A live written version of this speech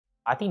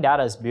I think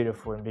data is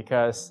beautiful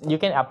because you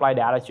can apply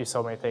data to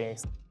so many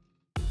things.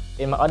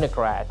 In my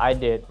undergrad, I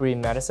did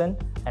green medicine,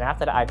 and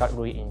after that I got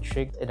really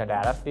intrigued in the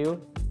data field.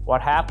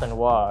 What happened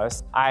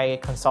was, I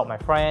consult my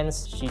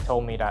friends. She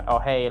told me that, oh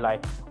hey,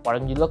 like, why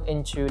don't you look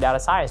into data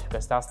science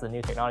because that's the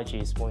new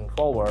technologies moving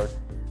forward.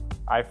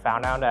 I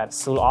found out that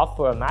SLU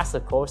offer a master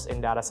course in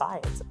data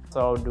science.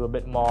 So do a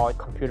bit more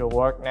computer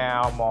work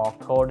now, more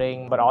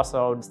coding, but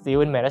also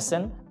still in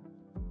medicine.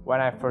 When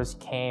I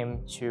first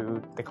came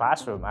to the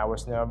classroom, I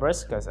was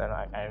nervous because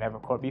I never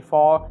coded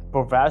before.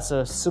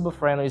 Professors, super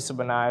friendly,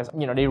 super nice.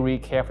 You know, they really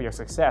care for your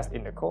success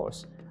in the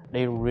course.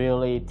 They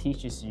really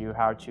teaches you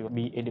how to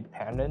be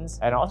independent,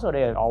 and also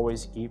they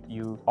always give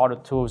you all the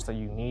tools that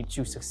you need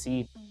to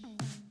succeed.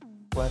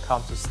 When it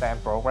comes to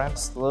STEM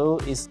programs,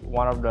 SLU is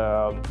one of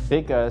the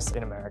biggest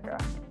in America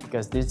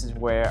because this is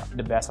where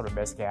the best of the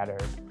best gather.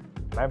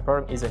 My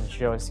program isn't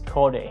just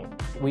coding.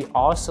 We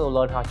also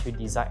learn how to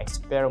design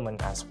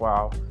experiments as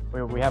well.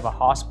 We have a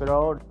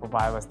hospital that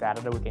provides us data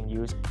that we can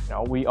use. You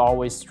know, we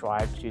always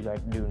strive to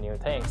do new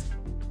things.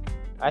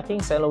 I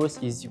think St. Louis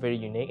is very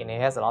unique and it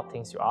has a lot of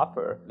things to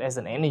offer. There's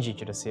an energy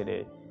to the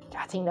city.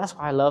 I think that's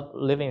why I love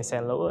living in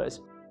St.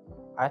 Louis.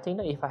 I think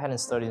that if I hadn't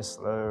studied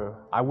SLU,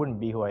 I wouldn't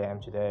be who I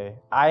am today.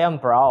 I am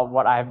proud of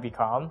what I have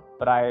become,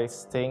 but I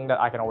think that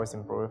I can always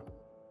improve.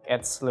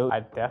 At SLU,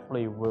 I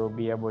definitely will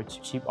be able to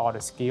achieve all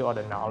the skill or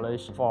the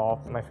knowledge for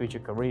my future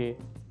career.